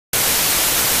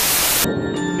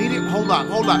Medium, hold up.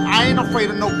 I ain't afraid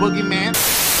of no boogeyman.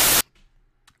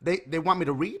 They want me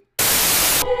to read?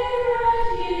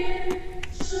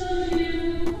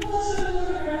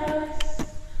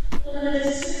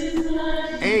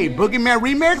 Hey, Boogeyman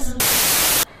remix?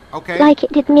 Okay. Like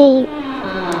it did me.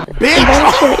 Bitch!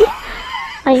 Eventually.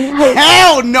 I hope.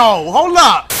 Hell no! Hold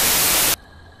up!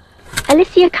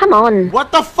 Alicia, come on.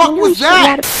 What the fuck was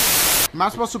that? Am I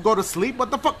supposed to go to sleep?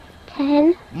 What the fuck?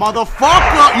 10.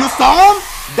 Motherfucker! You saw him?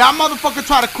 That motherfucker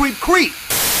tried to creep.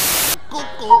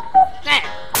 Shit.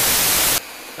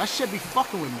 That shit be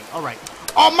fucking with me. Alright.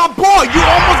 Oh, my boy! You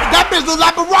almost... That bitch was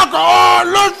like a rocker! Oh,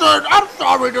 listen! I'm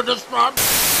sorry to disrupt.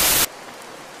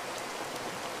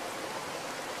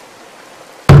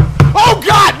 Oh,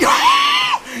 God!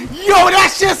 Yo,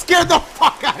 that shit scared the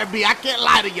fuck out of me. I can't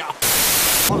lie to y'all.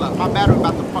 Hold up. My battery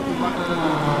about to fucking run.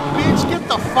 Bitch, get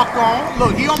the fuck on.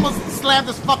 Look, he almost slammed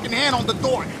his fucking hand on the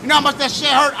door. You know how much that shit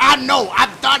hurt? I know.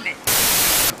 I've done it.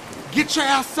 Get your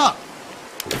ass up.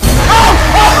 Oh!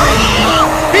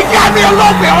 He got me a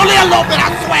little bit. Only a little bit,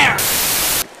 I swear.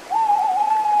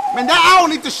 Man, that owl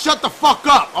need to shut the fuck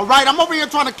up, alright? I'm over here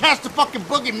trying to catch the fucking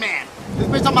boogeyman. This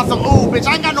bitch talking about some, ooh, bitch,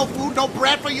 I ain't got no food, no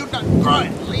bread for you. Good,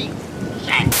 leave.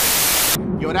 Shit.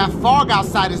 Yo, that fog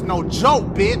outside is no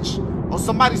joke, bitch. Or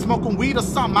somebody smoking weed or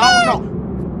something, I don't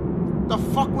know. The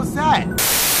fuck was that?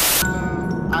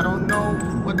 I don't know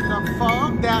what the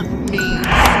fuck that means.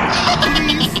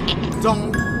 Please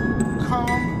don't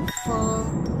come for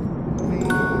me.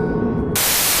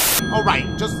 Alright,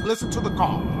 just listen to the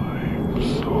call.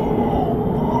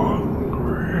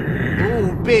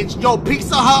 Ooh, bitch. Yo,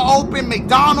 Pizza Hut open,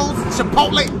 McDonald's,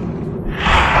 Chipotle.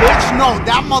 Bitch, no,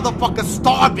 that motherfucker's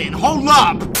starving. Hold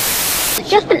up. It's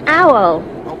just an owl.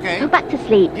 Okay. Go back to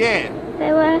sleep. Yeah.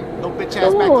 There were... No bitch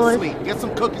ass back to sleep. Get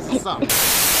some cookies or something.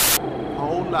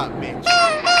 Hold up, bitch.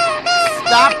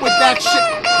 Stop with that shit.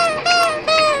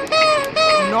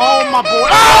 No, my boy.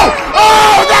 Oh!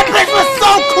 Oh! That bitch was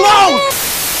so close!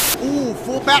 Ooh,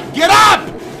 full back. Get up!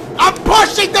 I'm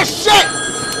pushing the shit!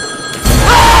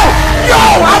 Oh! Yo!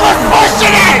 I was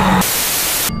pushing it!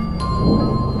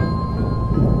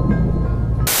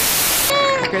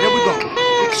 Okay, there we go.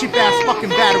 Cheap ass fucking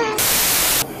batteries.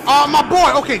 My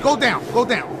boy. Okay, go down. Go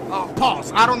down.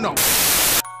 Pause. I don't know.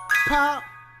 Pop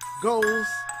goes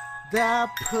that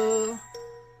puh.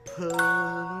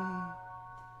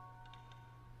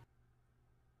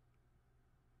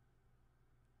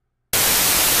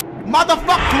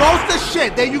 Motherfucker, close the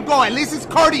shit. There you go. At least it's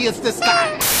courteous this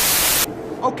time.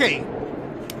 Okay.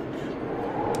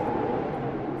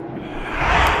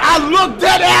 I looked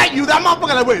dead at you. That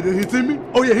motherfucker like, wait, did he see me?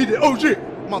 Oh yeah, he did. Oh shit.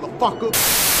 Motherfucker.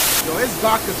 Yo, it's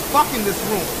dark as fuck in this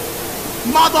room.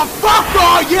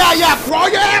 Motherfucker! Yeah, crawl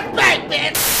your ass back,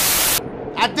 bitch.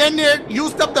 I done there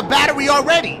used up the battery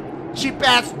already. Cheap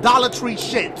ass Dollar Tree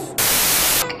shits.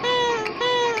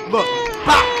 Look,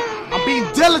 pop. I'm being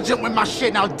diligent with my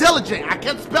shit. Now, diligent. I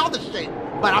can't spell the shit,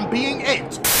 but I'm being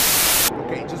it.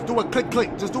 Okay, just do a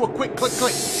click. Just do a quick click.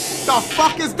 The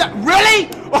fuck is that?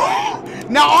 Really? Oh,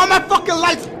 now all my fucking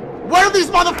lights. Where are these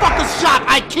motherfuckers shot?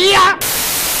 IKEA?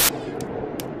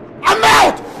 I'm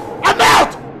out!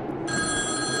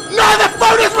 No, the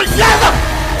phone is together!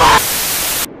 Fuck!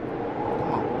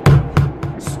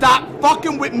 Stop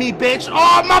fucking with me, bitch.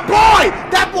 Oh, my boy!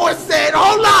 That boy said,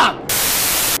 hold up!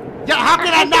 Yeah, how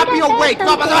can I not be awake?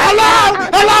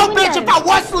 Hello, bitch! If I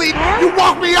was asleep, you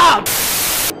woke me up!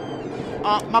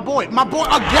 My boy,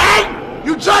 again?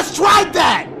 You just tried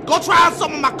that! Go try on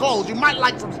some of my clothes. You might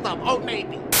like some stuff. Oh,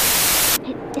 maybe.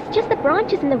 It's just the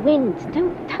branches and the wind.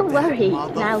 Don't worry.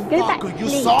 Now go back to sleep. You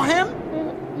saw him?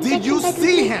 Did you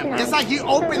see him? It's like he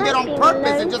opened it on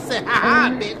purpose and just said, haha,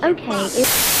 bitch. Okay.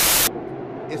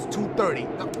 It's 2:30.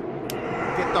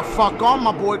 Get the fuck on,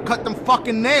 my boy. Cut them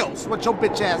fucking nails. What your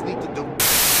bitch ass need to do.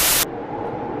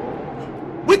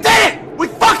 We did it! We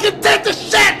fucking did the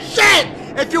shit!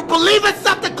 If you believe in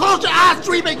something, close your eyes,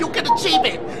 dream it, you can achieve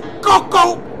it. Go!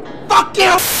 Fuck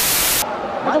you!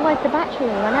 Otherwise the battery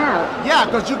will run out. Yeah,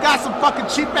 because you got some fucking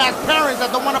cheap-ass parents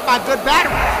that don't want to buy good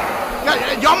batteries.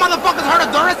 Y'all motherfuckers heard of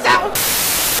Duracell?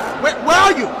 Where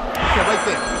are you? Okay, right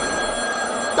there.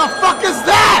 The fuck is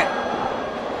that?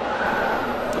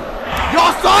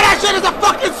 Y'all saw that shit as a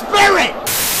fucking spirit!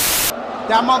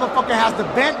 That motherfucker has the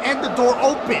vent and the door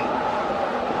open.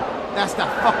 That's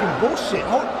that fucking bullshit.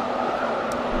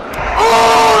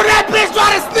 Oh, that bitch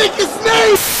trying to sneaky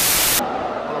sneak!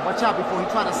 Watch out before he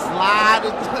try to slide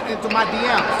into my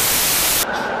DMs.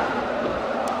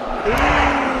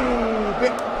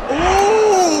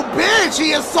 Ooh, bitch,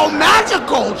 he is so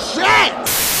magical. Shit!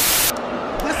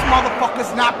 This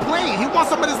motherfucker's not playing. He wants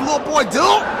some of this little boy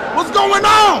dude? What's going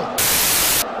on?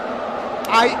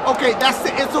 Okay, that's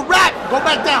it. It's a wrap. Go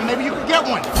back down. Maybe you can get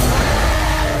one.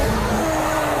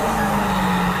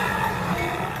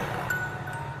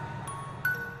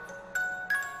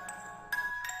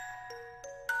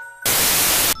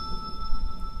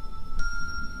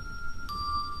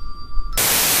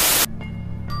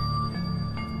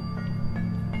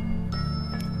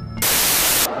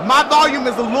 My volume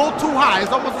is a little too high.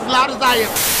 It's almost as loud as I am.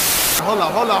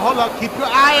 Hold up. Keep your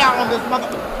eye out on this mother.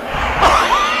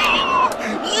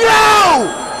 Yo!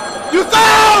 You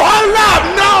hold up!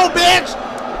 No, bitch!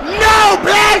 No,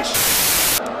 bitch!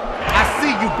 I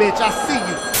see you, bitch. I see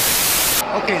you.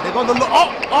 Okay, they're gonna look. Oh!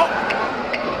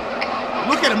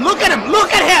 Look at him! Look at him!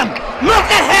 Look at him! Look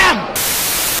at him!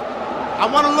 I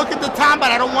want to look at the time,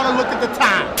 but I don't want to look at the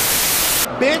time.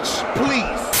 Bitch,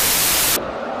 please.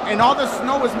 And all the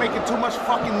snow is making too much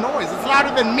fucking noise. It's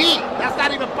louder than me. That's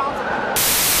not even possible.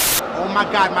 Oh my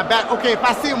God, my bad. Okay, if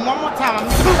I see him one more time, I'm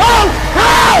gonna... Oh!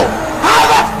 How? How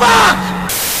the fuck?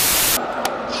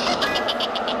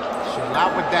 Chill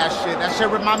out with that shit. That shit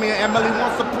remind me of Emily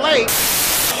Wants to Play.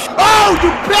 Oh,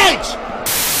 you bitch!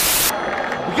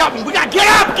 We got me. We got... Get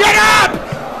up! Get up!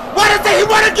 What is it? He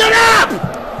wanna get up!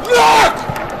 Look!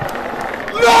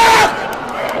 Look!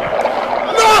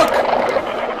 Look!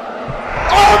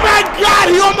 Oh my God,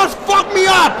 he almost fucked me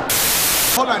up!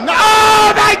 Hold on, no,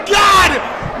 oh my God!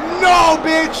 No,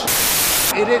 bitch!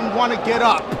 It didn't want to get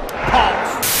up.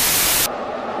 Pause.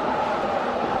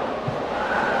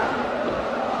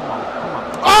 Come on.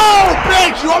 Oh,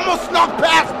 bitch, you almost snuck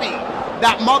past me!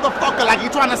 That motherfucker like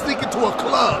you're trying to sneak into a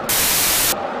club.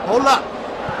 Hold up.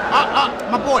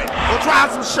 My boy, go try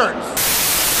on some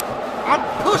shirts. I'm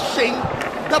pushing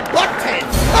the button.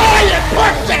 Oh, you're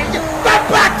pushing the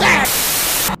button!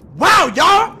 Wow,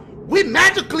 y'all! We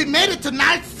magically made it to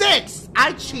night 6.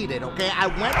 I cheated, okay? I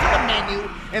went to the menu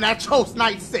and I chose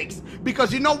night 6.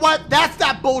 Because you know what? That's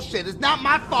that bullshit. It's not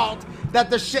my fault that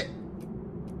the shit...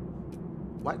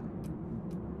 What?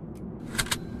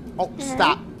 Oh,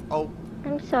 stop. Oh.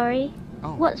 I'm sorry.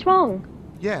 Oh. What's wrong?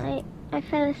 Yeah. I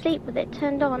fell asleep with it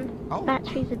turned on. Oh.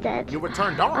 Batteries are dead. You were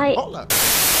turned on? Hold up.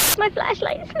 My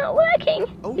flashlight's not working.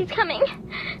 Oh. He's coming.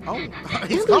 Oh,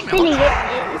 he's Don't coming. be silly.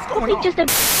 What's going on? Just a...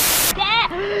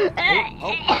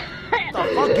 Oh. The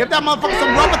fuck? Give that motherfucker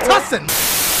some rubber tussin.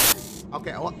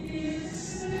 Okay. All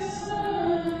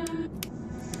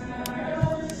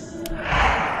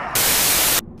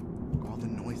the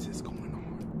noises going on.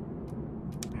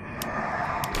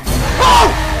 Oh!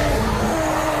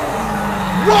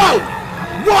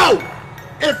 Whoa!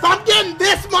 If I'm getting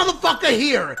this motherfucker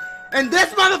here, and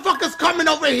this motherfucker's coming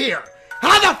over here,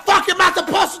 how the fuck am I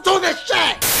supposed to do this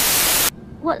shit?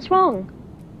 What's wrong?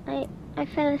 I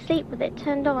fell asleep with it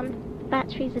turned on. The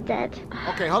batteries are dead.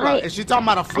 Okay, hold on. Is she talking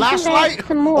about a flashlight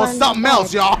or something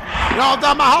else, y'all? Y'all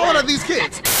talking about how old are these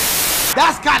kids?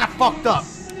 That's kind of fucked up.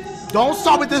 Don't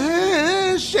start with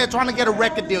this shit trying to get a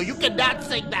record deal. You cannot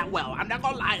sing that well. I'm not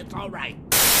gonna lie, it's all right.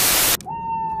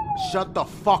 Shut the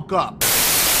fuck up.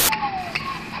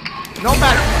 No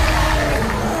matter.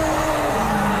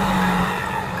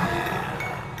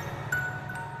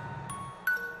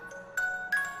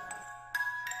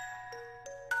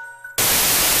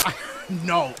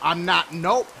 No, I'm not.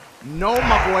 Nope. No,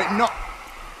 my boy. No.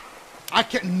 I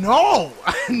can't. No.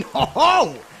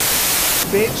 No.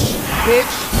 Bitch.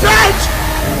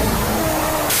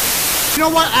 You know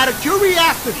what? Out of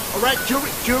curiosity. All right.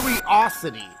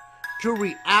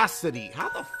 Curiosity. How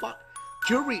the fuck?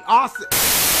 Curiosity.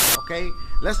 Okay.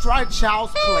 Let's try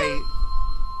Child's Play.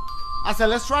 I said,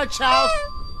 let's try Child's.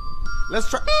 Let's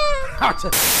try.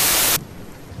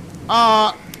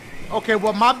 Okay.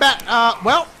 Well, my bad.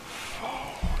 Well.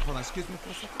 Hold on, excuse me for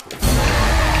a second.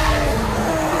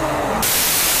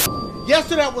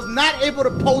 Yesterday I was not able to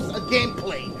post a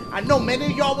gameplay. I know many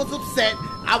of y'all was upset.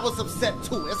 I was upset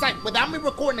too. It's like without me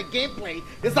recording a gameplay,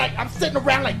 it's like I'm sitting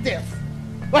around like this.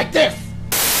 Like this.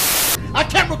 I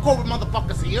can't record with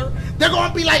motherfuckers here. They're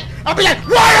gonna be like, I'll be like,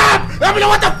 what up? I'll be like,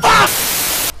 what the fuck?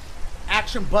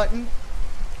 Action button.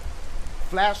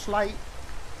 Flashlight.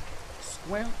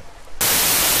 Square.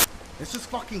 Let's just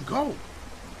fucking go.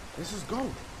 Let's just go.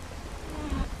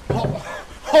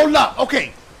 Hold up,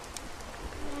 okay.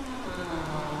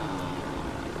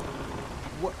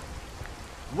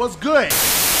 What's good?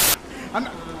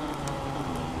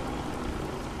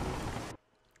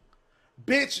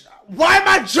 Bitch, why am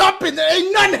I jumping? There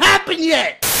ain't nothing happened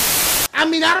yet. I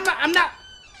mean, I'm not.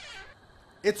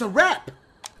 It's a wrap.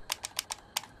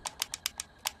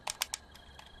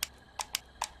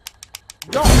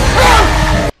 No.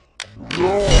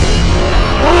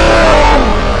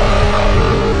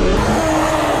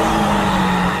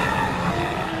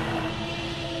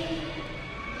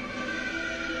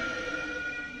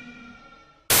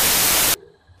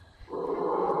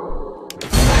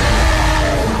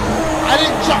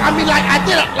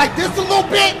 did like this a little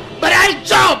bit, but I ain't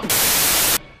jump.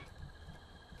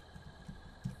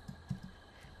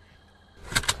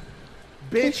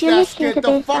 Bitch, If you're that listening scared to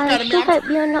the this, fuck I out of me. sure hope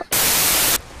you're not.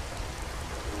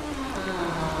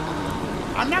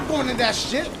 I'm not going in that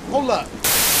shit. Hold up.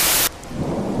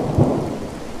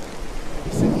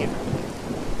 It's in here.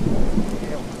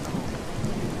 Hell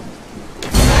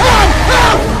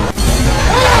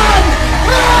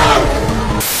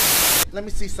no. Let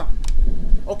me see something.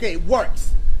 Okay, it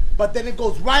works. But then it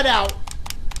goes right out.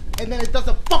 And then it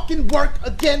doesn't fucking work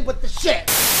again with the shit.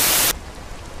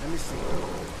 Let me see.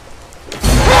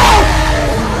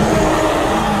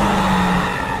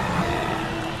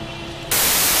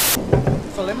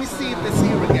 So let me see if it's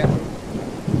here again.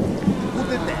 Who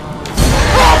did that?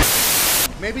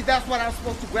 Maybe that's what I was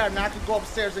supposed to grab. Now I can go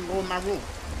upstairs and go in my room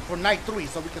for night 3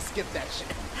 so we can skip that shit.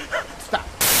 Stop.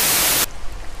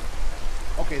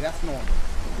 Okay, that's normal.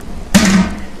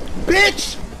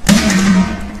 Bitch!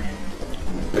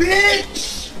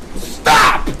 Bitch!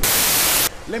 Stop!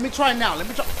 Let me try now. Let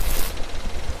me try.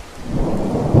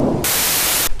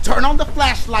 Turn on the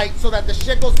flashlight so that the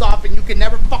shit goes off and you can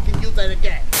never fucking use it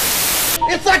again.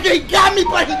 It's like he got me,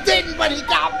 but he didn't, but he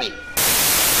got me.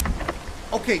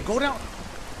 Okay, go down.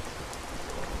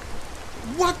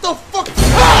 What the fuck?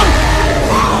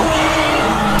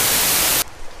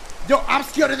 Yo, I'm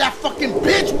scared of that fucking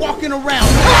bitch walking around.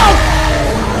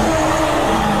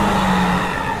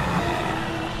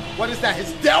 What is that,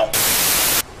 his delt?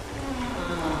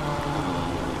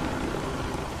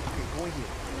 Okay, go in here.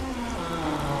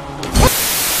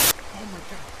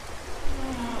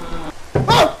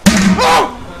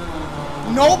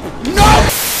 Nope, nope!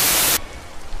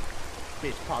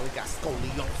 Bitch probably got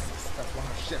scoliosis. That's why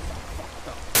her shit's all fucked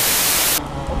up.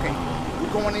 Okay,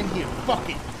 we're going in here. Fuck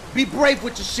it. Be brave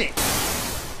with your shit.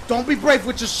 Don't be brave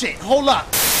with your shit. Hold up.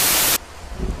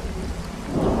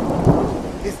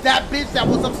 Is that bitch that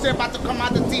was upstairs about to come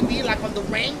out the TV like on the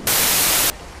ring?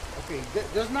 Okay,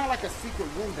 there's not like a secret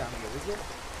room down here, is there?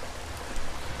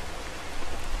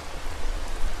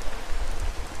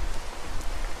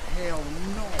 Hell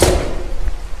no.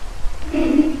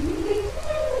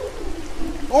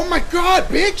 Oh my god,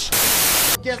 bitch!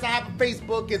 Yes, I have a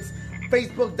Facebook. It's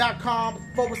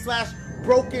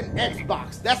facebook.com/broken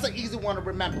Xbox. That's an easy one to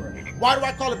remember. Why do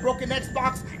I call it broken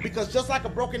Xbox? Because just like a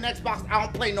broken Xbox, I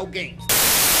don't play no games.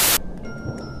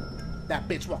 That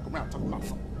bitch walk around talking about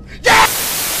something. Yeah!